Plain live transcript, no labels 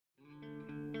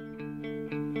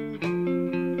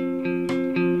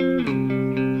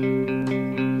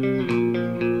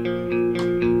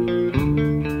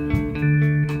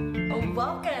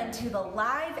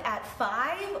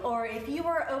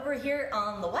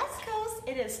West Coast.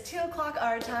 It is 2 o'clock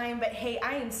our time, but hey,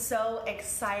 I am so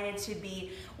excited to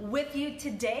be with you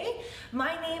today.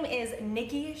 My name is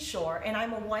Nikki Shore, and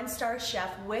I'm a one-star chef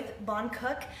with Bon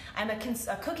Cook. I'm a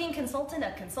cooking consultant,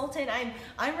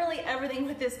 I'm really everything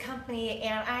with this company,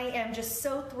 and I am just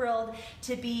so thrilled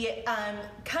to be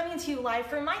coming to you live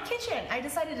from my kitchen. I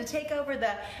decided to take over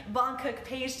the Bon Cook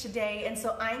page today, and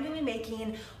so I'm going to be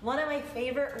making one of my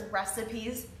favorite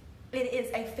recipes. It is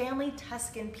a family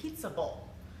Tuscan pizza bowl.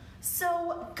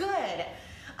 So good.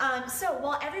 So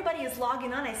while everybody is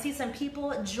logging on, I see some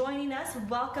people joining us.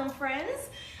 Welcome, friends.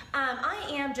 I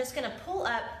am just going to pull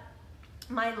up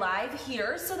my live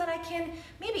here so that I can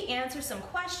maybe answer some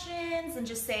questions and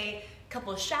just say a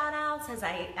couple of shout outs as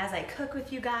I cook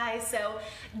with you guys. So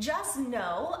just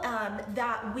know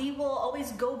that we will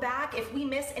always go back. If we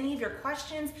miss any of your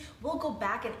questions, we'll go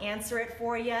back and answer it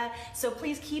for you. So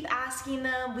please keep asking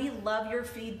them. We love your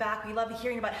feedback. We love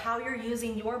hearing about how you're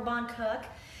using your Bon Cook.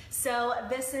 So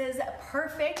this is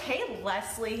perfect. Hey,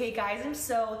 Leslie. Hey, guys. I'm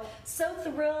so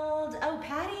thrilled. Oh,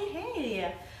 Patty.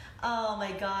 Hey. Oh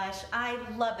my gosh, I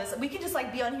love this. We can just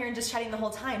like be on here and just chatting the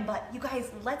whole time, but you guys,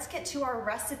 let's get to our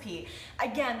recipe.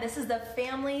 Again, this is the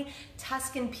family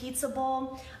Tuscan pizza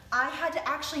bowl. I had to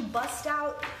actually bust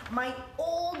out my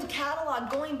old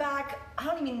catalog going back, I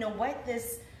don't even know what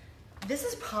this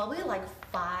is probably like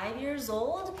 5 years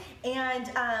old, and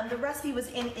the recipe is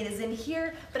in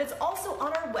here, but it's also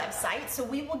on our website, so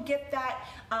we will get that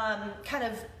kind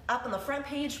of up on the front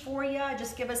page for you.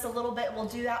 Just give us a little bit, we'll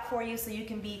do that for you so you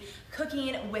can be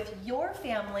cooking with your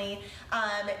family,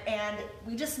 and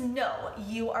we just know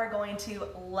you are going to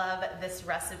love this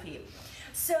recipe.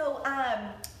 So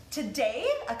today,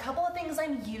 a couple of things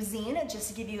I'm using, just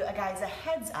to give you guys a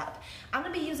heads up. I'm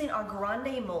gonna be using our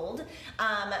grande mold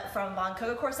from Bon Cook.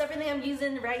 Of course, everything I'm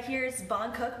using right here is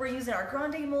Bon Cook. We're using our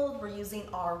grande mold, we're using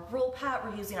our roll pat,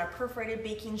 we're using our perforated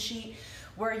baking sheet,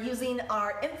 we're using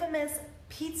our infamous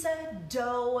pizza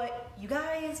dough. You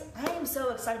guys, I am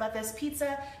so excited about this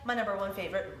pizza, my #1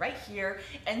 favorite right here.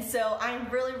 And so I'm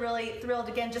really thrilled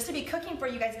again just to be cooking for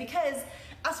you guys, because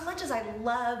as much as I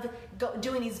love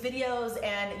doing these videos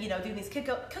and doing these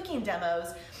cooking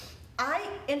demos, I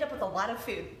end up with a lot of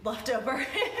food left over.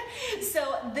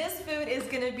 So this food is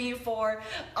gonna be for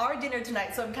our dinner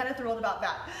tonight, so I'm kind of thrilled about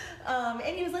that.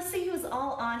 Anyways, let's see who's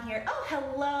all on here. Oh,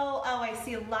 hello. Oh, I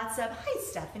see lots of, hi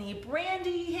Stephanie,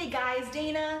 Brandy, hey guys,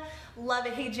 Dana, love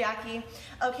it, hey Jackie.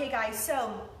 Okay guys,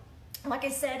 so like I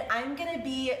said, I'm gonna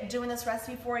be doing this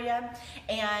recipe for you,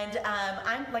 and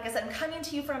like I said, I'm coming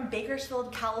to you from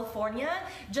Bakersfield, California.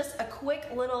 Just a quick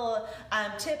little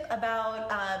tip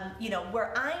about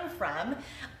where I'm from.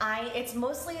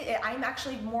 I'm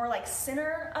actually more like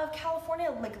center of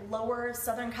California, like lower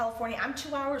Southern California. I'm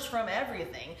 2 hours from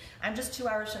everything. I'm just 2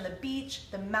 hours from the beach,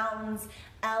 the mountains,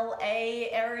 LA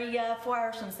area, 4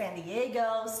 hours from San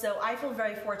Diego. So I feel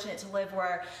very fortunate to live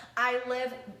where I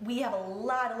live. We have a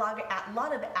lot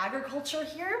of agriculture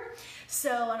here.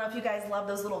 So I don't know if you guys love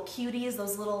those little cuties,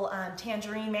 those little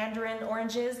tangerine mandarin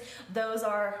oranges. Those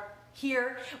are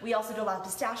here. We also do a lot of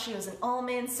pistachios and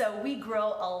almonds. So we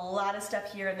grow a lot of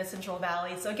stuff here in the Central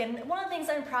Valley. So again, one of the things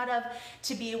I'm proud of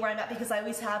to be where I'm at, because I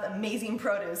always have amazing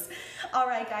produce. All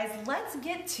right, guys, let's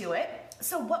get to it.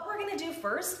 So what we're gonna do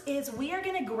first is we are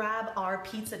gonna grab our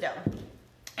pizza dough.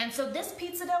 And so this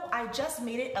pizza dough, I just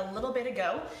made it a little bit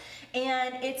ago,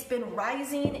 and it's been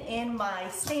rising in my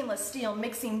stainless steel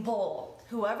mixing bowl.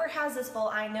 Whoever has this bowl,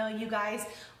 I know you guys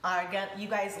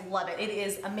love it. It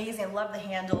is amazing, love the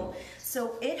handle.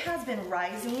 So it has been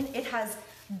rising. It has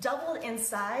doubled in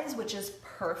size, which is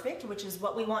perfect, which is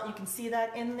what we want. You can see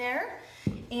that in there.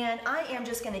 And I am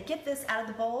just gonna get this out of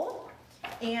the bowl.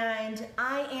 And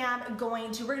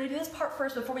we're gonna do this part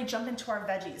first before we jump into our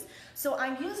veggies. So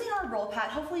I'm using our roll pat.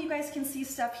 Hopefully you guys can see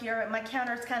stuff here. My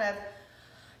counter's kind of,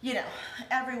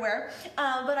 everywhere.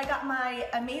 But I got my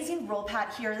amazing roll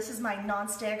pat here. This is my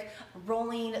nonstick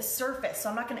rolling surface. So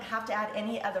I'm not gonna have to add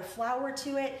any other flour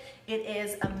to it. It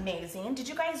is amazing. Did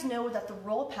you guys know that the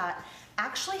roll pat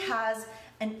actually has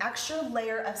an extra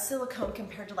layer of silicone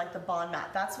compared to like the Bon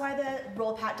mat? That's why the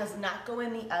roll pat does not go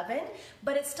in the oven,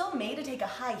 but it's still made to take a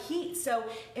high heat. So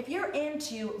if you're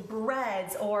into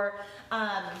breads or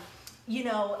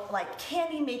like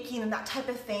candy making and that type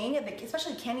of thing,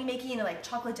 especially candy making and like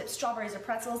chocolate dipped strawberries or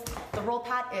pretzels, the roll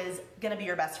pat is gonna be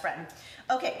your best friend.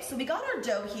 Okay, so we got our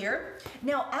dough here.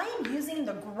 Now I am using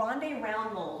the grande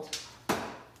round mold,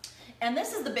 and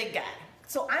this is the big guy.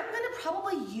 So I'm gonna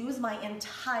probably use my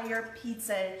entire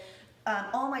pizza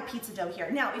all my pizza dough here.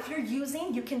 Now, if you're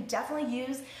using, you can definitely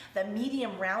use the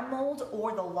medium round mold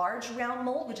or the large round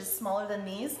mold, which is smaller than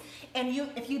these. And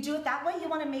if you do it that way, you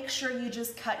wanna make sure you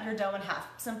just cut your dough in half.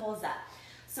 Simple as that.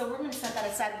 So we're gonna set that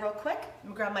aside real quick.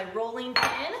 I'm gonna grab my rolling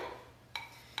pin,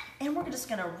 and we're just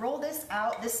gonna roll this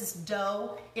out. This is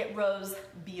dough. It rose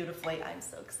beautifully. I'm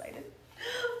so excited.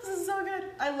 This is so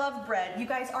good. I love bread. You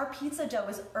guys, our pizza dough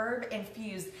is herb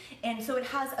infused, and so it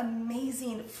has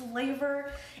amazing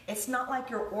flavor. It's not like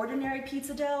your ordinary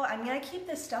pizza dough. I mean, I keep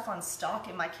this stuff on stock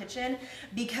in my kitchen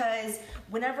because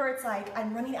whenever it's like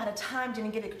I'm running out of time,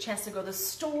 didn't get a chance to go to the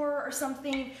store or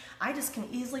something, I just can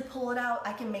easily pull it out.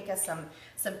 I can make us some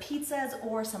pizzas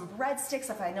or some breadsticks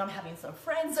if I know I'm having some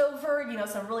friends over, you know,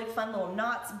 some really fun little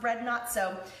knots, bread knots.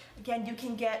 So again, you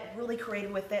can get really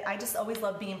creative with it. I just always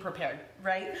love being prepared,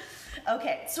 right?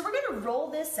 Okay, so we're gonna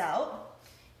roll this out.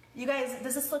 You guys,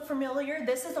 does this look familiar?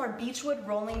 This is our Beechwood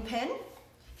rolling pin.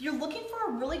 If you're looking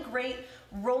for a really great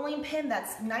rolling pin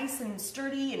that's nice and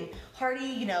sturdy and hardy,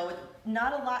 you know,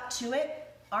 not a lot to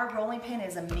it, our rolling pin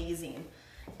is amazing.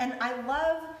 And I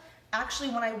love, actually,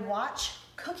 when I watch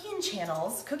cooking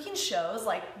channels, cooking shows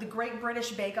like the Great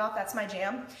British Bake Off, that's my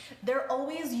jam, they're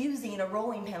always using a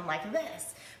rolling pin like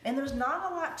this. And there's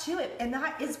not a lot to it, and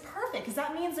that is perfect because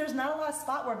that means there's not a lot of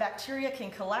spot where bacteria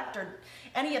can collect or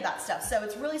any of that stuff. So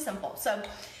it's really simple. So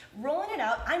rolling it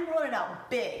out, I'm rolling it out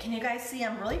big. Can you guys see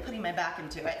I'm really putting my back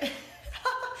into it?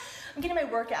 I'm getting my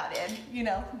workout in, you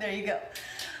know, there you go.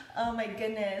 Oh my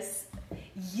goodness.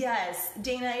 Yes,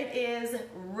 Dana, it is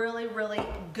really, really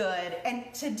good.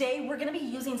 And today we're gonna be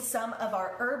using some of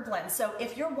our herb blends. So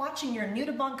if you're watching, you're new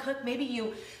to Bon Cook, maybe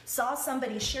you saw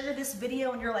somebody share this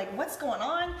video and you're like, what's going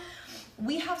on?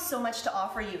 We have so much to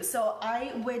offer you. So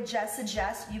I would just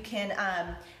suggest you can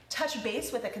touch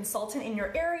base with a consultant in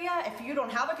your area. If you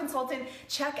don't have a consultant,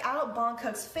 check out Bon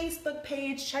Cook's Facebook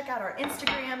page, check out our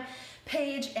Instagram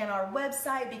page and our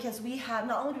website, because we have,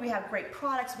 not only do we have great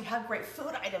products, we have great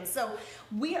food items. So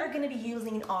we are gonna be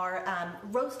using our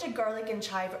roasted garlic and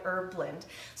chive herb blend.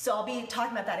 So I'll be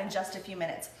talking about that in just a few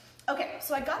minutes. Okay,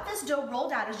 so I got this dough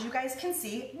rolled out, as you guys can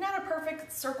see. Not a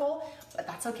perfect circle, but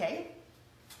that's okay.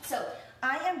 So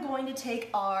I am going to take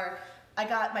I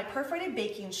got my perforated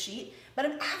baking sheet, but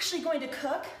I'm actually going to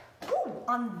cook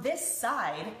on this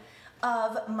side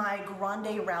of my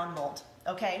grande round mold.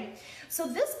 Okay, so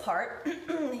this part,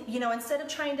 you know, instead of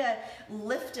trying to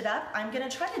lift it up, I'm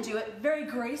gonna try to do it very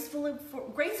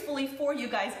gracefully for you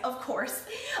guys, of course.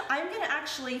 I'm gonna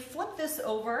actually flip this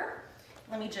over.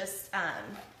 Let me just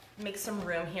make some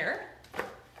room here,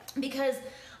 because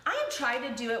I am trying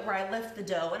to do it where I lift the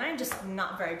dough and I'm just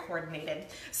not very coordinated.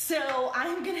 So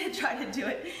I'm gonna try to do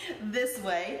it this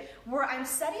way, where I'm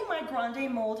setting my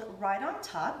grande mold right on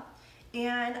top.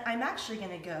 And I'm actually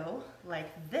gonna go like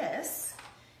this,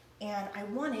 and I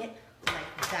want it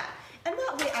like that. And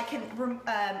that way I can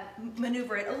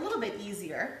maneuver it a little bit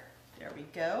easier. There we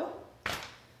go.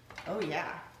 Oh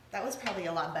yeah, that was probably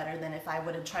a lot better than if I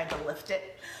would have tried to lift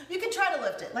it. You can try to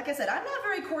lift it. Like I said, I'm not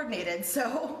very coordinated,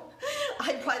 so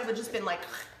I probably would have just been like,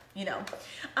 you know.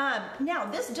 Now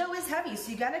this dough is heavy,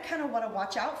 so you gotta kind of wanna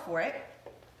watch out for it.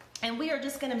 And we are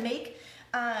just gonna make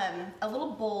a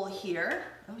little bowl here.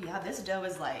 Oh yeah, this dough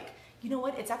is like, you know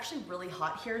what? It's actually really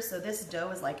hot here, so this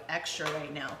dough is like extra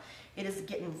right now. It is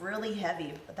getting really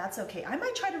heavy, but that's okay. I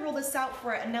might try to roll this out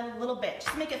for another little bit, just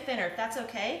to make it thinner, if that's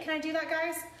okay. Can I do that,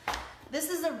 guys? This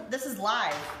is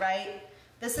live, right?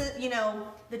 This is, you know,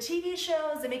 the TV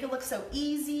shows, they make it look so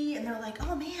easy, and they're like,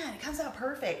 oh man, it comes out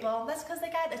perfect. Well, that's because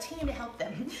they got a team to help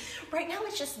them. Right now,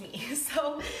 it's just me.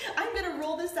 So I'm gonna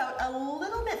roll this out a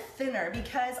little bit thinner,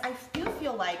 because I do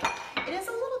feel like it is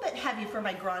a little bit heavy for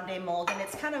my grande mold, and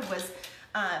it's kind of was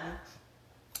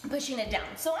pushing it down.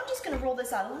 So I'm just gonna roll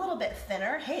this out a little bit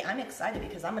thinner. Hey, I'm excited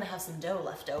because I'm gonna have some dough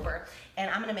left over,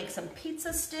 and I'm gonna make some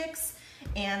pizza sticks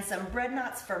and some bread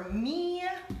knots for me.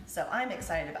 So I'm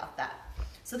excited about that.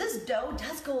 So this dough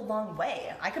does go a long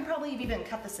way. I could probably even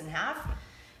cut this in half,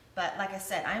 but like I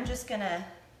said, I'm just gonna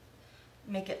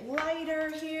make it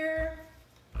lighter here.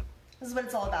 This is what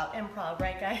it's all about, improv,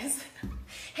 right guys?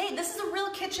 Hey, this is a real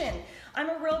kitchen. I'm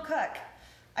a real cook,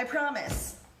 I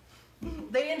promise.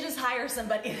 They didn't just hire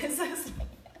somebody.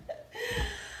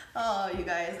 Oh, you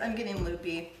guys, I'm getting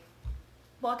loopy.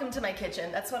 Welcome to my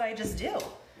kitchen. That's what I just do.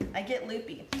 I get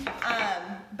loopy.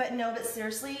 But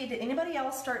seriously, did anybody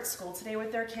else start school today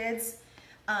with their kids?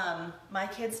 My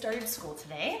kids started school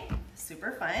today.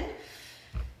 Super fun.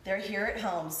 They're here at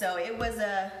home. So it was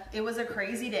a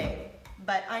crazy day,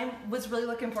 but I was really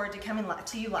looking forward to coming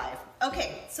to you live.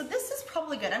 Okay, so this is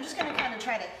probably good. I'm just gonna kind of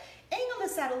try to angle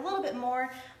this out a little bit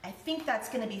more. I think that's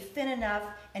gonna be thin enough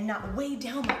and not weigh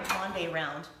down my grande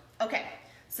round. Okay,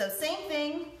 so same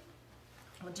thing.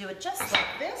 We'll do it just like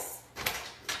this.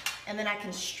 And then I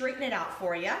can straighten it out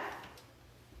for you.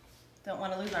 Don't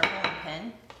want to lose our rolling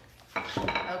pin.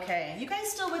 Okay, you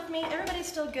guys still with me? Everybody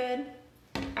still good?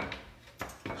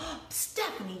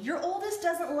 Stephanie, your oldest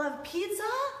doesn't love pizza?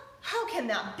 How can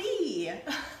that be?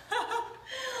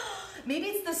 Maybe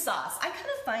it's the sauce. I kind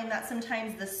of find that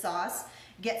sometimes the sauce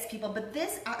gets people, but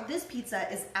this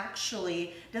pizza is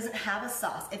actually, doesn't have a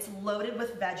sauce. It's loaded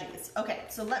with veggies. Okay,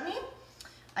 so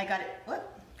I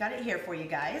got it here for you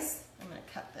guys. I'm gonna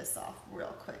cut this off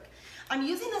real quick. I'm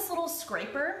using this little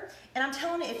scraper, and I'm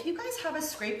telling you, if you guys have a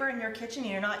scraper in your kitchen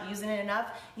and you're not using it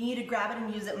enough, you need to grab it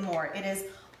and use it more. It is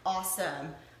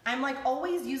awesome. I'm like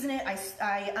always using it.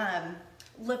 I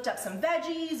lift up some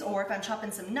veggies, or if I'm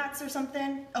chopping some nuts or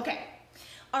something. Okay,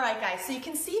 all right guys, so you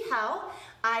can see how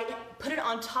I put it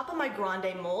on top of my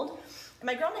grande mold.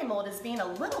 My grande mold is being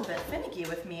a little bit finicky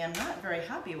with me. I'm not very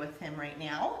happy with him right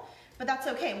now, but that's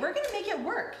okay. We're gonna make it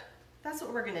work. That's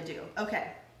what we're gonna do.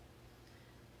 Okay.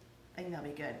 I think that'll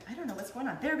be good. I don't know what's going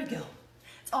on. There we go.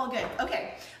 It's all good.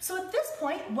 Okay, so at this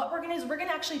point, what we're gonna do is we're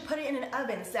gonna actually put it in an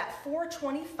oven. It's at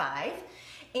 425.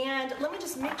 And let me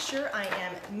just make sure I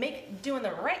am doing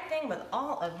the right thing with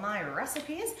all of my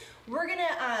recipes. We're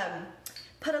gonna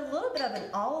put a little bit of an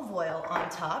olive oil on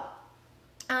top,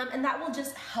 and that will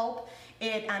just help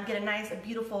it get a nice,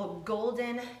 beautiful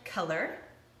golden color.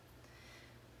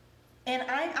 And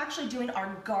I'm actually doing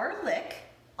our garlic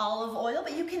olive oil,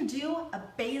 but you can do a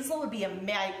basil, would be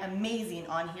amazing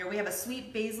on here. We have a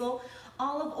sweet basil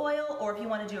olive oil, or if you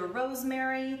want to do a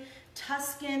rosemary,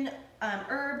 Tuscan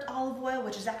herbed olive oil,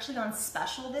 which is actually on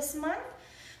special this month.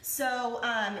 So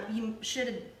I should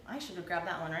have grabbed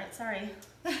that one, right? Sorry.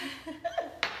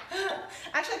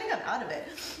 Actually, I think I'm out of it.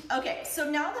 Okay, so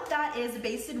now that that is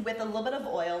basted with a little bit of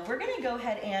oil, we're gonna go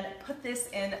ahead and put this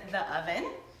in the oven,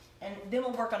 and then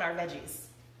we'll work on our veggies.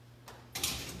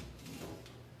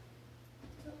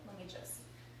 Let me just...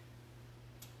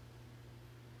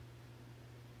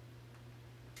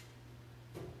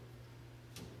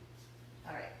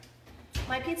 All right.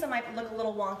 My pizza might look a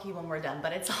little wonky when we're done,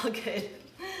 but it's all good.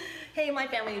 Hey, my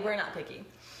family, we're not picky.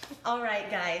 All right,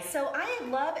 guys, so I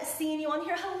love seeing you on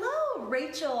here. Hello,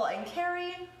 Rachel and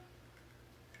Carrie.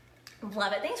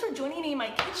 Love it. Thanks for joining me in my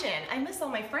kitchen. I miss all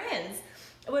my friends.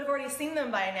 I would have already seen them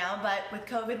by now, but with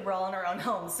COVID, we're all in our own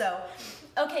homes. So,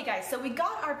 okay, guys, so we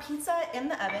got our pizza in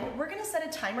the oven. We're gonna set a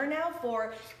timer now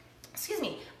for,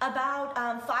 about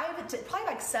probably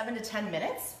like 7 to 10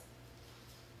 minutes.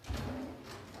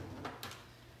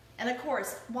 And of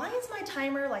course, why is my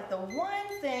timer like the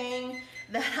one thing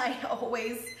that I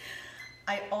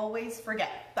always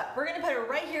forget? But we're gonna put it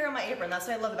right here on my apron. That's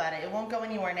what I love about it. It won't go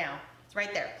anywhere now. It's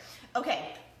right there.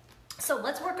 Okay, so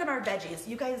let's work on our veggies.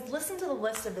 You guys, listen to the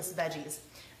list of these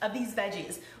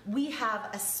veggies. We have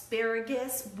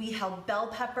asparagus, we have bell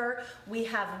pepper, we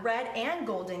have red and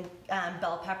golden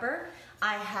bell pepper.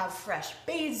 I have fresh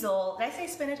basil. Did I say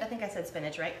spinach? I think I said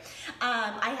spinach, right?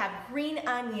 I have green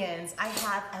onions. I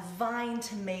have a vine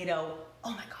tomato. Oh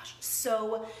my gosh,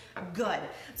 so good.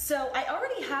 So I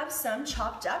already have some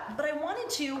chopped up, but I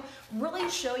wanted to really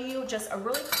show you just a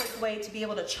really quick way to be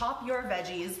able to chop your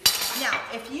veggies. Now,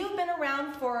 if you've been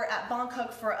around at Bon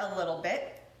Cook for a little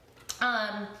bit,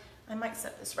 I might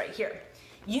set this right here.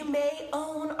 You may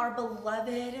own our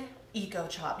beloved Eco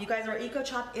Chop. You guys, our Eco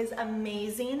Chop is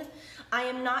amazing. I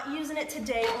am not using it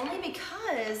today only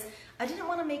because I didn't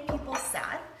want to make people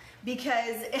sad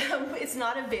because it's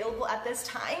not available at this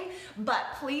time, but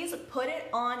please put it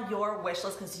on your wish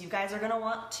list because you guys are gonna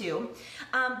want to.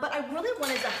 But I really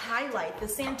wanted to highlight the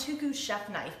Santoku chef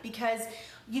knife because,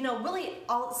 you know, really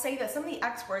I'll say that some of the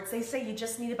experts, they say you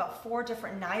just need about 4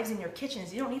 different knives in your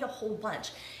kitchens. You don't need a whole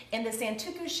bunch. And the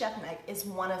Santoku chef knife is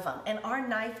one of them. And our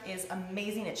knife is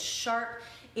amazing. It's sharp.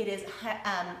 It is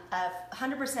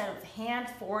 100% hand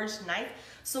forged knife.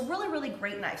 So really, really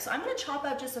great knife. So I'm gonna chop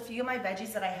up just a few of my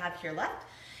veggies that I have here left.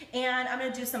 And I'm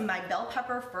gonna do some of my bell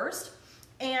pepper first.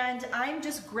 And I'm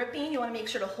just gripping. You wanna make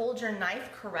sure to hold your knife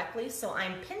correctly. So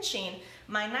I'm pinching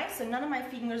my knife so none of my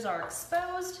fingers are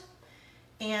exposed.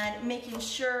 And making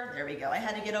sure, there we go, I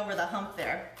had to get over the hump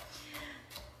there.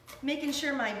 Making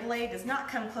sure my blade does not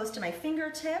come close to my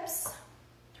fingertips.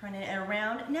 Turning it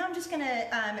around. Now I'm just gonna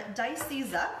dice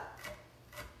these up.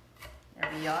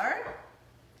 There we are.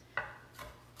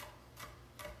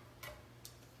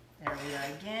 There we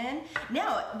are again.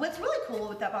 Now, what's really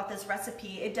cool about this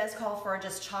recipe, it does call for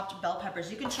just chopped bell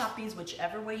peppers. You can chop these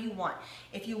whichever way you want.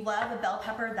 If you love a bell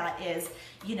pepper that is,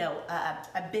 you know,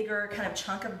 a bigger kind of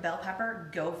chunk of bell pepper,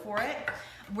 go for it.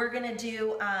 We're gonna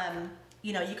do,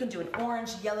 you know, you can do an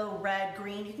orange, yellow, red,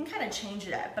 green. You can kind of change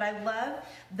it up. But I love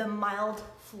the mild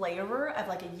flavor of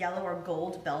like a yellow or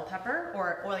gold bell pepper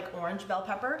or like orange bell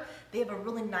pepper. They have a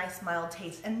really nice mild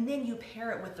taste. And then you pair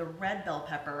it with the red bell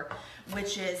pepper,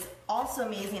 which is also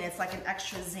amazing. It's like an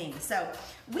extra zing. So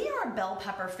we are a bell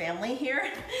pepper family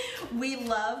here. We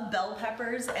love bell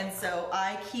peppers, and so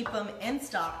I keep them in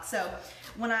stock. So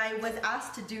when I was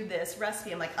asked to do this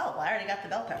recipe, I'm like, oh, well, I already got the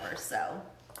bell peppers, so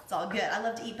it's all good. I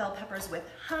love to eat bell peppers with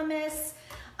hummus,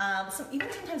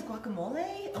 even sometimes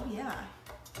guacamole. Oh yeah,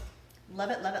 love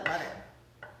it, love it, love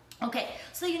it. Okay,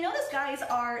 so you notice, guys,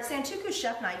 our Santoku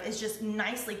chef knife is just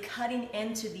nicely cutting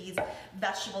into these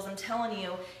vegetables. I'm telling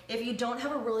you, if you don't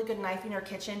have a really good knife in your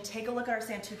kitchen, take a look at our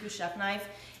Santoku chef knife.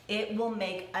 It will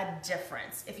make a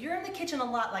difference. If you're in the kitchen a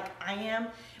lot like I am,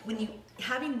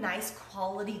 having nice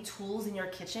quality tools in your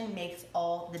kitchen makes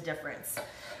all the difference.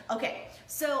 Okay,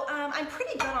 so I'm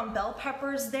pretty good on bell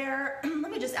peppers there.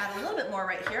 Let me just add a little bit more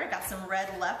right here. I got some red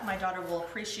left. My daughter will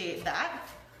appreciate that.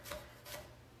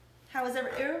 How is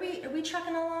are we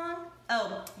trucking along?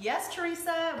 Oh, yes,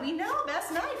 Teresa. We know,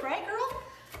 best knife, right, girl?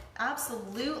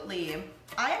 Absolutely.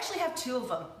 I actually have two of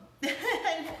them.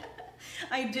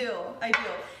 I do.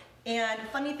 And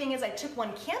funny thing is, I took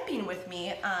one camping with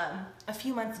me a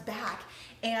few months back,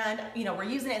 and you know, we're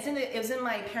using it. It was in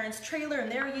my parents' trailer, and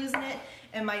they were using it.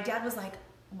 And my dad was like,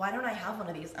 "Why don't I have one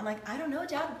of these?" I'm like, "I don't know,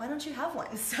 Dad. Why don't you have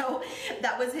one?" So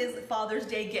that was his Father's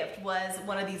Day gift, was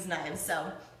one of these knives.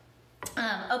 So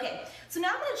okay, so now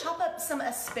I'm going to chop up some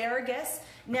asparagus.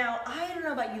 Now, I don't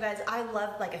know about you guys, I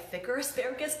love like a thicker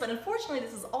asparagus, but unfortunately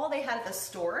this is all they had at the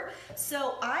store.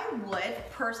 So I would,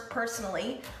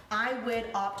 personally, I would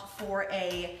opt for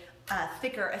a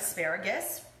thicker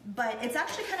asparagus, but it's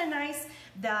actually kind of nice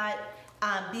that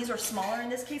these are smaller in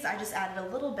this case. I just added a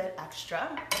little bit extra.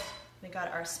 We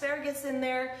got our asparagus in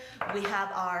there. We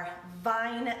have our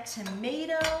vine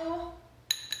tomato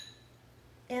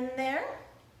in there.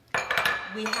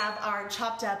 We have our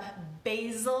chopped up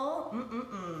basil.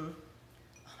 Oh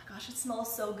my gosh, it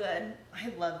smells so good. I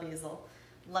love basil.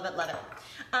 Love it, love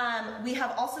it. We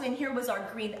have also in here was our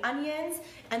green onions,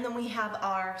 and then we have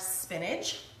our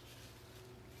spinach.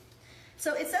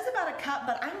 So it says about a cup,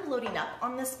 but I'm loading up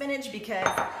on the spinach because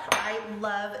I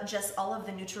love just all of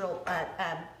the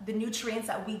nutrients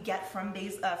that we get from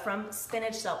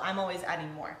spinach, so I'm always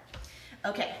adding more.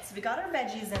 Okay, so we got our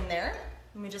veggies in there.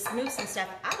 Let me just move some stuff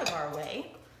out of our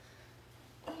way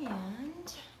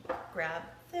and grab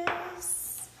this.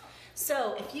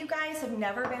 So if you guys have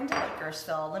never been to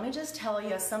Bakersfield, let me just tell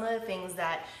you some of the things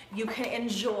that you can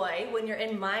enjoy when you're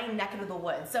in my neck of the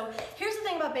woods. So here's the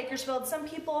thing about Bakersfield. Some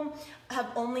people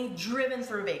have only driven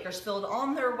through Bakersfield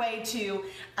on their way to,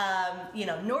 you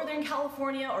know, Northern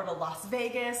California or to Las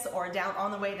Vegas or down on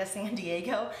the way to San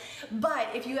Diego. But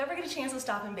if you ever get a chance to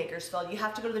stop in Bakersfield, you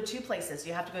have to go to the two places.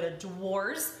 You have to go to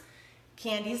Dwar's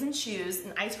Candies and Chews,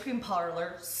 an ice cream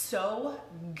parlor, so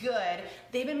good.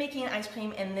 They've been making ice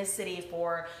cream in this city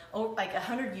for like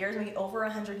 100 years, maybe over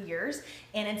 100 years,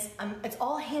 and it's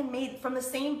all handmade from the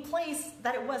same place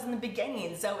that it was in the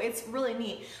beginning, so it's really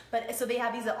neat. But so they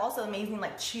have these also amazing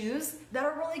like chews that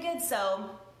are really good. So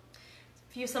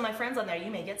if you have some of my friends on there, you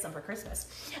may get some for Christmas.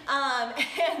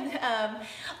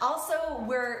 Also,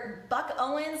 we're Buck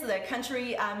Owens, the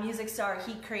country music star,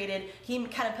 he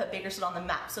kind of put Bakersfield on the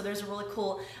map. So there's a really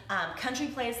cool country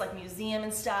place, like museum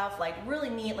and stuff, like really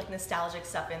neat, like nostalgic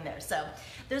stuff in there. So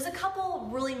there's a couple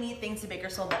really neat things to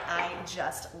Bakersfield that I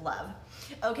just love.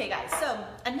 Okay, guys, so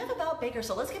enough about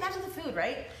Bakersfield. Let's get back to the food,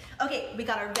 right? Okay, we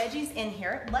got our veggies in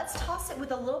here. Let's toss it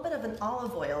with a little bit of an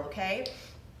olive oil, okay?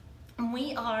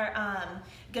 We are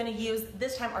going to use,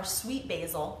 this time, our sweet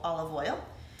basil olive oil.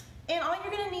 And all you're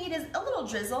going to need is a little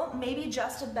drizzle, maybe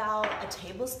just about a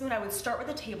tablespoon. I would start with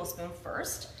a tablespoon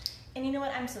first. And you know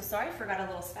what? I'm so sorry. I forgot a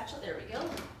little spatula. There we go.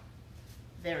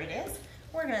 There it is.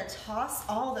 We're going to toss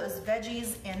all those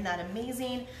veggies in that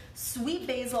amazing sweet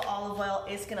basil olive oil.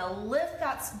 It's going to lift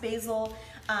that basil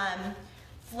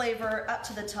flavor up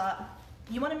to the top.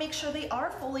 You want to make sure they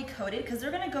are fully coated because they're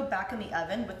going to go back in the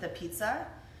oven with the pizza.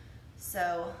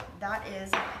 So that is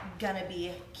gonna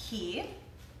be key.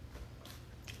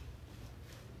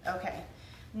 Okay,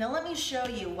 now let me show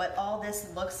you what all this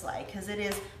looks like, because it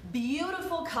is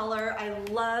beautiful color. I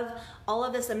love all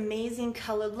of this amazing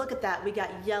color. Look at that, we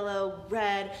got yellow,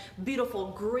 red,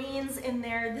 beautiful greens in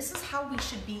there. This is how we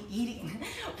should be eating,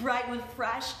 right? With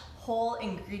fresh, whole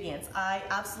ingredients. I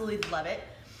absolutely love it.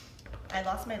 I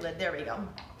lost my lid, there we go.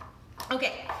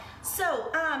 Okay,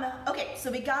 so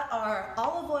so we got our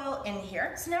olive oil in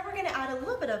here. So now we're gonna add a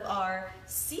little bit of our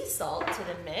sea salt to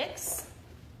the mix.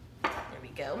 There we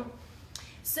go.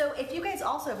 So if you guys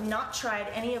also have not tried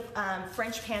any of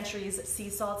French Pantry's sea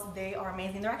salts, they are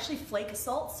amazing. They're actually flake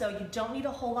salt, so you don't need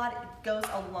a whole lot. It goes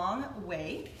a long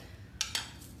way.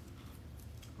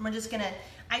 I'm just gonna,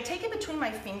 I take it between my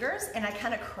fingers and I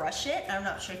kind of crush it. I'm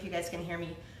not sure if you guys can hear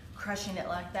me crushing it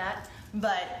like that,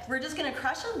 but we're just gonna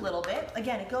crush a little bit.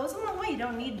 Again, it goes a long way. You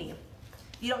don't need me.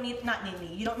 You don't need, not need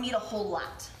me. You don't need a whole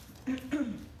lot.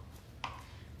 I'm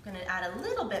gonna add a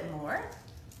little bit more.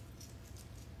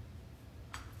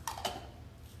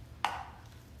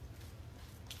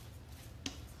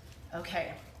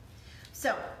 Okay,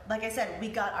 so like I said, we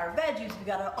got our veggies, we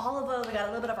got our olive oil, we got a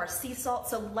little bit of our sea salt.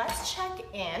 So let's check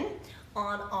in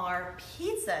on our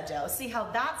pizza dough, see how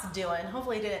that's doing.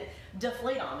 Hopefully it didn't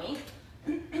deflate on me.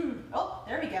 Oh,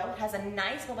 there we go. It has a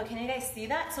nice bubble. Can you guys see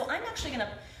that? So I'm actually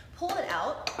gonna pull it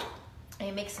out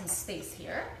and make some space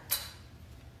here.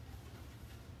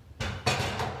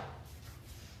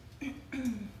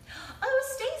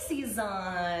 Oh, Stacy's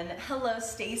on. Hello,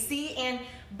 Stacy. And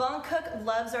Bon Cook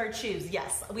loves our chews.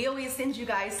 Yes, we always send you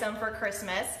guys some for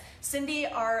Christmas. Cindy,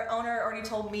 our owner, already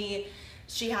told me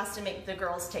she has to make the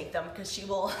girls take them because she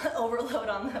will overload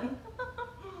on them.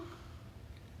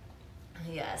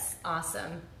 Yes,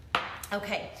 awesome.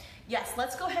 Okay, yes,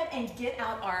 let's go ahead and get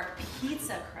out our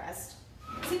pizza crust.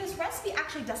 See, this recipe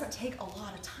actually doesn't take a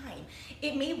lot of time.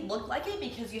 It may look like it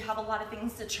because you have a lot of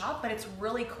things to chop, but it's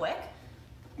really quick.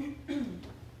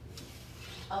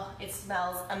 Oh, it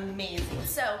smells amazing.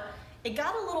 So it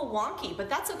got a little wonky, but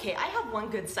that's okay. I have one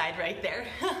good side right there.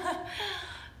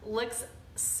 Looks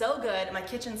so good. My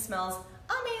kitchen smells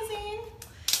amazing.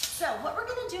 So what we're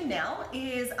gonna do now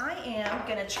is I am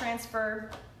gonna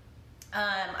transfer,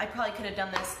 I probably could have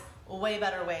done this a way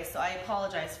better way, so I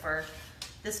apologize for,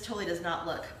 this totally does not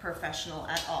look professional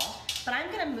at all. But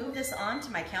I'm gonna move this onto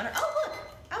my counter. Oh look,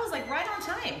 I was like right on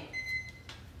time.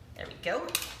 There we go.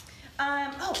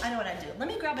 Oh, I know what I do. Let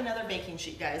me grab another baking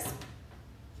sheet, guys.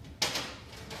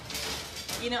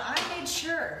 You know, I made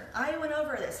sure, I went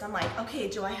over this. I'm like, okay,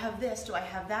 do I have this? Do I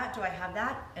have that? Do I have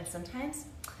that? And sometimes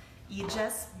you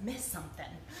just miss something.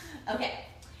 Okay,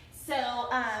 so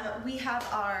we have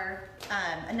our,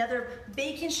 another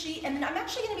baking sheet, and then I'm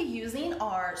actually gonna be using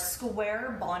our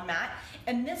square Bon mat,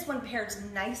 and this one pairs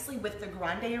nicely with the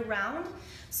grande round.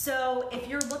 So if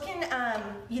you're looking,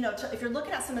 you know, if you're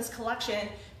looking at some of this collection,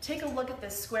 take a look at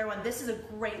this square one. This is a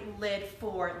great lid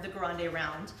for the grande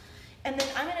round. And then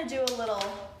I'm gonna do a little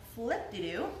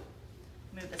flip-de-doo.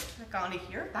 Move this back onto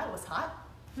here. That was hot.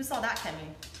 Who saw that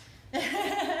coming?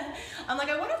 I'm like,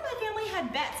 I wonder if my family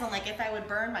had bets on like if I would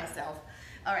burn myself.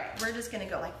 All right, we're just gonna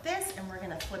go like this and we're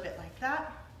gonna flip it like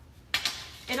that.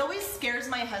 It always scares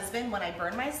my husband when I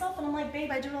burn myself, and I'm like,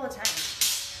 babe, I do it all the time.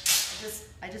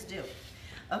 I just do.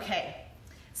 Okay,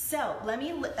 so let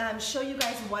me show you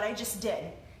guys what I just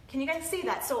did. Can you guys see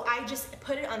that? So I just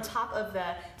put it on top of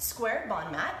the square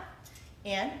Bon mat,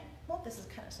 and well, this is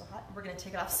kind of so hot. We're gonna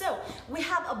take it off. So we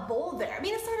have a bowl there. I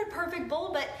mean, it's not a perfect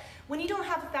bowl, but when you don't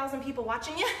have 1,000 people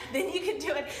watching you, then you can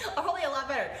do it probably a lot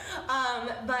better.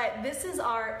 But this is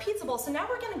our pizza bowl. So now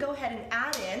we're gonna go ahead and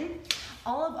add in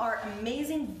all of our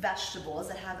amazing vegetables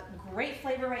that have great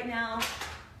flavor right now.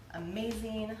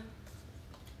 Amazing.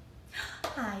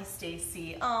 Hi,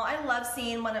 Stacy. Oh, I love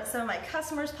seeing some of my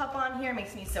customers pop on here. It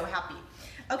makes me so happy.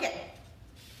 Okay,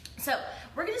 so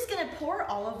we're just gonna pour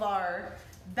all of our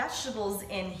vegetables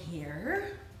in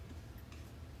here.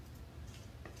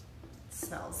 It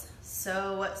smells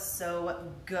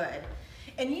so good.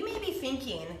 And you may be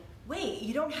thinking, wait,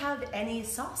 you don't have any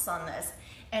sauce on this.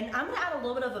 And I'm gonna add a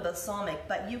little bit of a balsamic,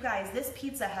 but you guys, this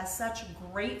pizza has such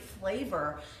great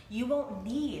flavor, you won't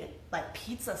need like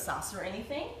pizza sauce or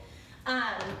anything.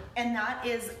 And that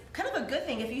is kind of a good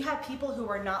thing if you have people who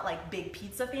are not like big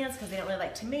pizza fans because they don't really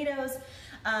like tomatoes,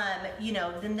 you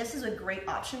know, then this is a great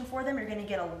option for them. You're gonna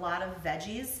get a lot of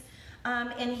veggies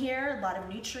in here, a lot of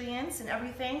nutrients and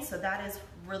everything, so that is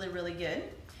really good.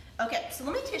 Okay, so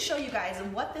let me show you guys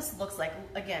what this looks like.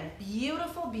 Again,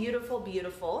 beautiful, beautiful,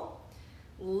 beautiful.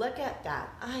 Look at that,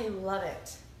 I love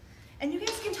it. And you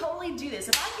guys can totally do this.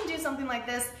 If I can do something like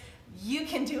this, you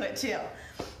can do it too.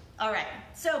 All right,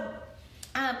 so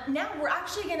now we're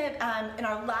actually gonna, in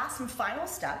our last and final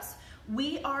steps,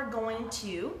 we are going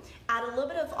to add a little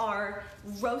bit of our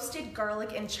roasted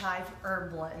garlic and chive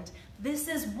herb blend. This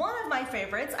is one of my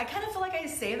favorites. I kind of feel like I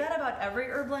say that about every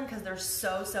herb blend because they're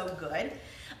so good.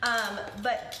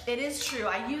 But it is true,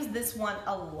 I use this one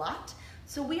a lot.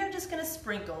 So we are just gonna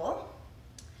sprinkle.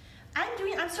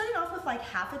 I'm starting off with like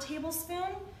half a tablespoon.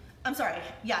 I'm sorry,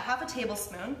 yeah, half a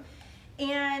tablespoon.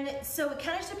 And so it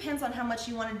kind of depends on how much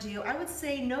you want to do. I would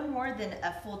say no more than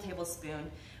a full tablespoon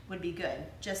would be good,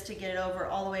 just to get it over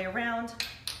all the way around.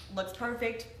 Looks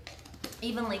perfect,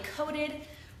 evenly coated.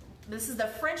 This is the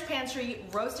French Pantry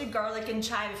roasted garlic and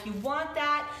chive. If you want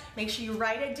that, make sure you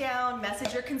write it down,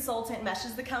 message your consultant,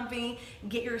 message the company,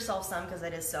 get yourself some because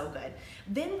it is so good.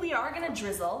 Then we are gonna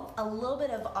drizzle a little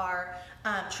bit of our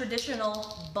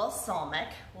traditional balsamic.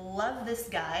 Love this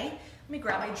guy. Let me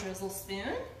grab my drizzle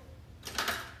spoon.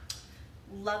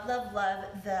 Love, love, love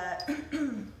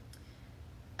the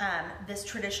this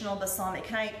traditional balsamic.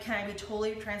 Can I be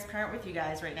totally transparent with you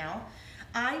guys right now?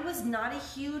 I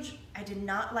did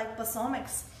not like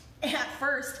balsamics at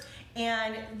first.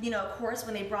 And, you know, of course,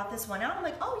 when they brought this one out, I'm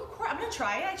like, oh, of course, I'm gonna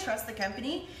try it. I trust the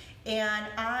company. And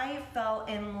I fell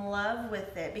in love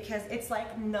with it because it's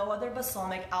like no other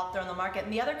balsamic out there on the market.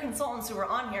 And the other consultants who are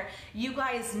on here, you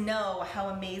guys know how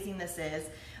amazing this is.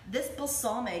 This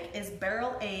balsamic is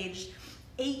barrel aged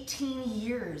 18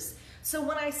 years. So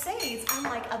when I say it's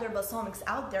unlike other balsamics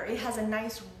out there, it has a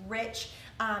nice, rich,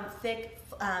 thick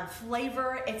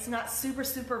flavor. It's not super,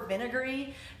 super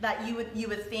vinegary that you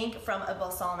would think from a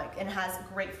balsamic, and has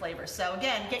great flavor. So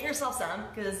again, get yourself some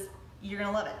because you're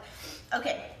gonna love it.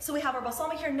 Okay, so we have our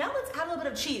balsamic here. Now let's add a little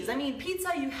bit of cheese. I mean,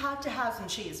 pizza, you have to have some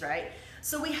cheese, right?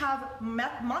 So we have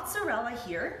mozzarella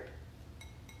here.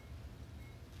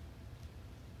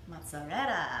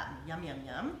 Mozzarella, yum, yum,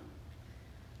 yum.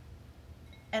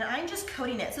 And I'm just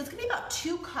coating it. So it's gonna be about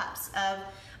 2 cups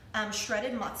of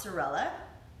shredded mozzarella,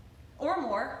 or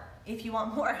more if you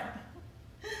want more.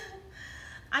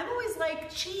 I'm always like,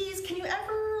 cheese, can you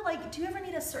ever, like, do you ever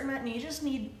need a certain amount? No, you just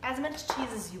need as much cheese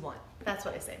as you want. That's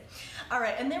what I say. All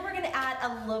right, and then we're gonna add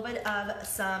a little bit of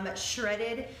some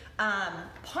shredded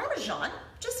Parmesan,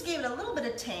 just to give it a little bit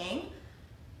of tang.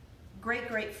 Great,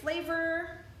 great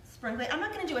flavor. Sprinkling. I'm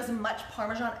not gonna do as much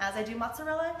Parmesan as I do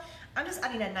mozzarella. I'm just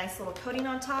adding a nice little coating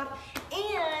on top.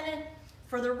 And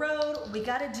for the road, we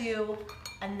gotta do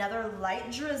another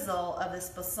light drizzle of this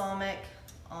balsamic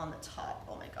on the top.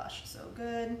 Oh my gosh, so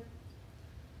good.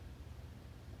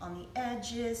 On the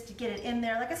edges to get it in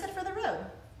there, like I said, for the road,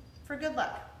 for good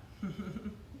luck.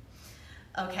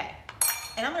 Okay,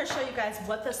 and I'm gonna show you guys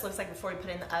what this looks like before we put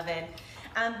it in the oven.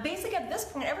 Basically at this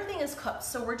point, everything is cooked,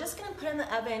 so we're just gonna put it in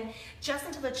the oven just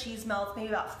until the cheese melts, maybe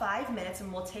about 5 minutes,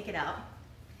 and we'll take it out.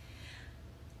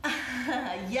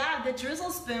 Yeah, the drizzle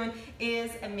spoon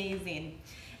is amazing.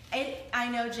 I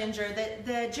know, Ginger,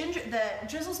 the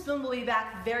drizzle spoon will be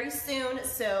back very soon,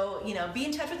 so, you know, be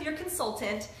in touch with your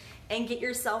consultant and get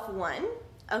yourself one.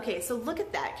 Okay, so look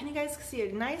at that. Can you guys see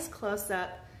a nice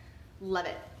close-up? Love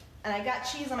it. And I got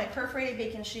cheese on my perforated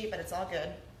baking sheet, but it's all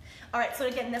good. All right, so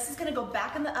again, this is gonna go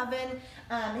back in the oven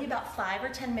maybe about 5 or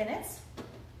 10 minutes.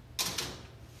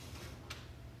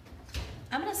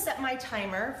 I'm gonna set my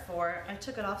timer for, I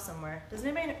took it off somewhere. Does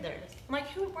anybody know? There it is. I'm like,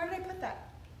 where did I put that?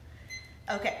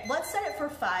 Okay, let's set it for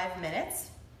 5 minutes.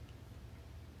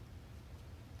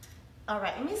 All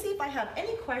right, let me see if I have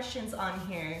any questions on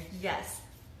here. Yes.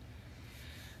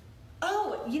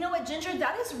 Oh, you know what, Ginger,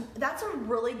 that's a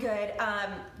really good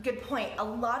good point. A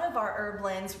lot of our herb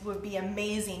blends would be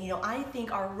amazing. You know, I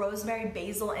think our rosemary,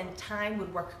 basil, and thyme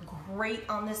would work great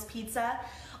on this pizza.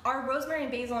 Our rosemary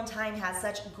and basil and thyme has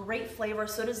such great flavor,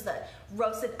 so does the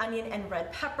roasted onion and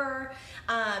red pepper.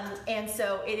 And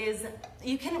so it is,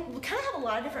 you can kind of have a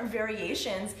lot of different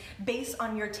variations based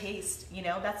on your taste, you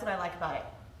know, that's what I like about it.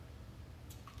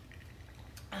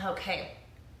 Okay.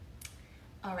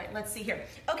 All right, let's see here.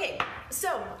 Okay,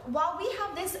 so while we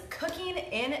have this cooking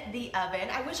in the oven,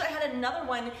 I wish I had another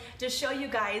one to show you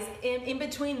guys in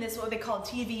between this, what they call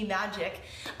TV magic.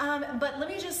 But let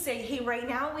me just say, hey, right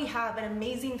now we have an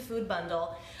amazing food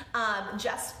bundle,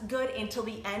 just good until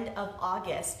the end of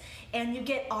August. And you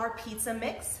get our pizza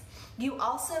mix. You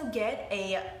also get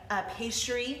a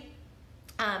pastry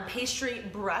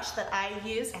brush that I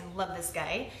use. I love this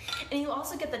guy. And you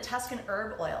also get the Tuscan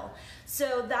herb oil.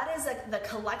 So that is the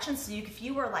collection. So if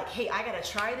you were like, hey, I gotta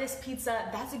try this pizza,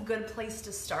 that's a good place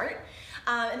to start.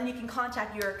 And then you can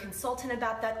contact your consultant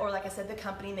about that, or like I said, the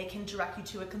company, and they can direct you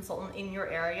to a consultant in your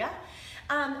area.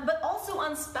 But also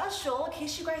on special, in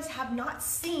case you guys have not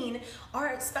seen,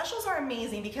 our specials are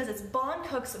amazing because it's Bon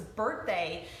Cook's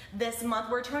birthday this month.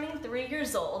 We're turning 3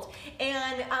 years old.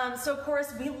 And so of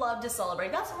course we love to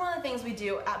celebrate. That's one of the things we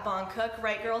do at Bon Cook,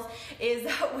 right girls, is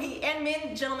that we, and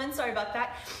men, gentlemen, sorry about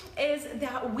that, is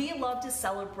that we love to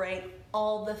celebrate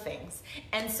all the things.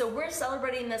 And so we're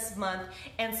celebrating this month,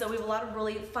 and so we have a lot of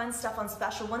really fun stuff on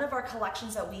special. One of our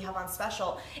collections that we have on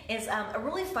special is a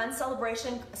really fun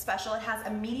celebration special. It has a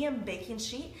medium baking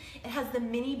sheet, it has the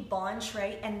mini bon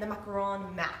tray, and the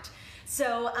macaron mat.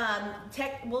 So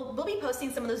we'll be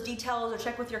posting some of those details, or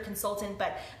check with your consultant,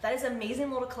 but that is an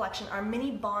amazing little collection. Our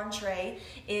mini bon tray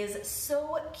is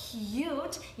so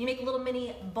cute. You make little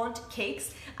mini bundt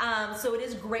cakes. So it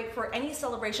is great for any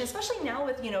celebration, especially now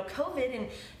with, COVID, and,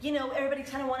 everybody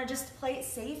kind of want to just play it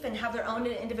safe and have their own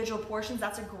individual portions.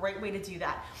 That's a great way to do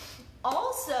that.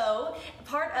 Also,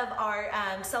 part of our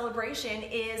celebration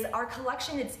is our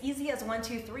collection. It's easy as 1,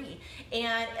 2, 3,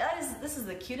 and this is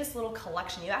the cutest little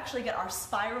collection. You actually get our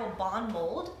spiral bond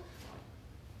mold.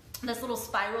 This little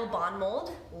spiral bond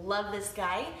mold, love this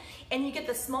guy. And you get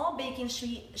the small baking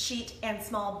sheet and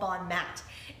small bond mat.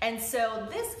 And so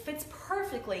this fits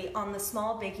perfectly on the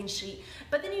small baking sheet,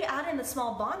 but then you add in the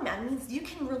small bond mat. It means you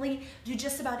can really do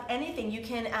just about anything. You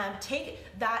can take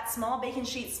that small baking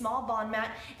sheet, small bond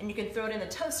mat, and you can throw it in the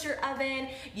toaster oven.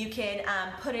 You can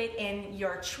put it in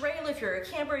your trailer. If you're a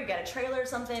camper, you got a trailer or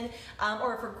something,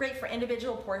 or great for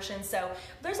individual portions. So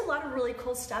there's a lot of really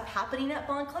cool stuff happening at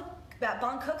Bon Cook.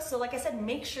 So like I said,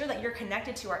 make sure that you're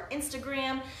connected to our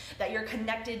Instagram, that you're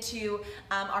connected to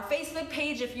our Facebook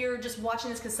page. If you're just watching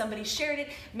this because somebody shared it,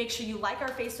 make sure you like our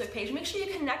Facebook page. Make sure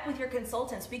you connect with your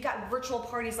consultants. We got virtual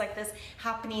parties like this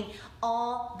happening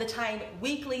all the time,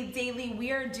 weekly, daily.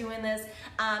 We are doing this,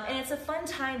 and it's a fun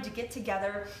time to get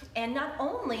together. And not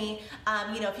only,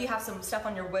 if you have some stuff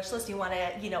on your wish list you want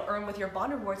to, earn with your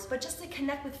bond rewards, but just to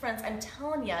connect with friends. I'm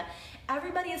telling you,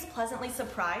 everybody is pleasantly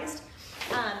surprised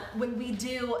when we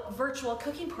do virtual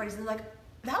cooking parties. They're like,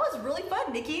 that was really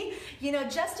fun, Nikki.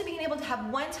 Just to being able to have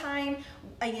one time,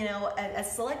 a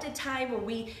selected time where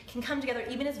we can come together,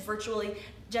 even if virtually,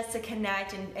 just to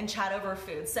connect and chat over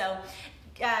food. So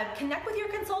connect with your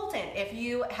consultant. If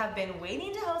you have been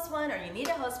waiting to host one, or you need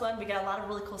to host one, we got a lot of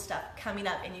really cool stuff coming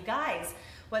up. And you guys,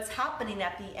 what's happening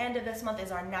at the end of this month is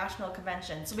our national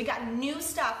convention. So we got new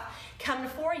stuff coming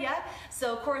for you.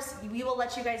 So of course, we will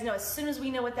let you guys know as soon as we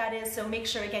know what that is. So make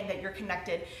sure, again, that you're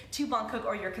connected to Bon Cook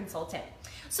or your consultant.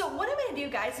 So what I'm gonna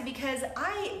do, guys, because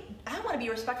I wanna be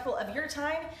respectful of your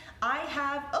time, I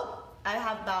have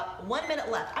about 1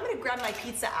 minute left. I'm gonna grab my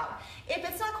pizza out. If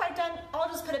it's not quite done, I'll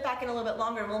just put it back in a little bit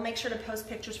longer, and we'll make sure to post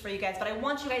pictures for you guys, but I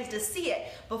want you guys to see it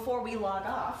before we log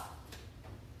off.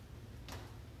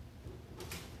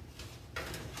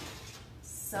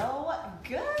 So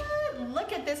good.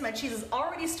 Look at this. My cheese has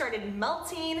already started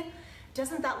melting.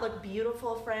 Doesn't that look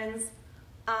beautiful, friends?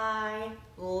 I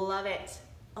love it.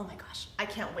 Oh my gosh, I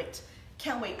can't wait.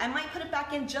 Can't wait. I might put it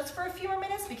back in just for a few more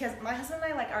minutes because my husband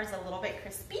and I like ours a little bit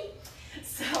crispy.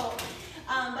 So,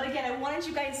 but again, I wanted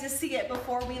you guys to see it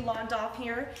before we logged off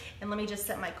here. And let me just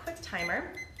set my quick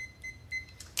timer.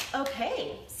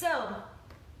 Okay,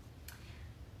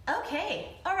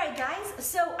 all right, guys,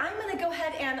 so I'm gonna go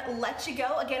ahead and let you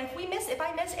go. Again, if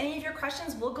I miss any of your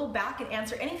questions, we'll go back and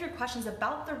answer any of your questions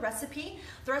about the recipe.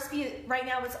 The recipe right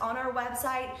now is on our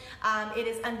website. It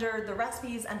is under the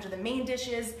recipes, under the main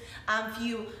dishes. If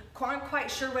you aren't quite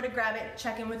sure where to grab it,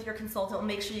 check in with your consultant. We'll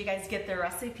make sure you guys get the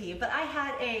recipe. But I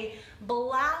had a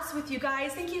blast with you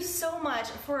guys. Thank you so much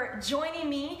for joining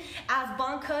me as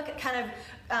Bon Cook kind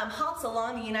of hops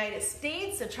along the United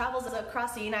States, so travels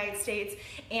across the United States,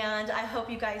 and I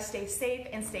hope you guys stay safe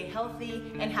and stay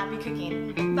healthy and happy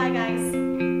cooking. Bye,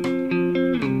 guys.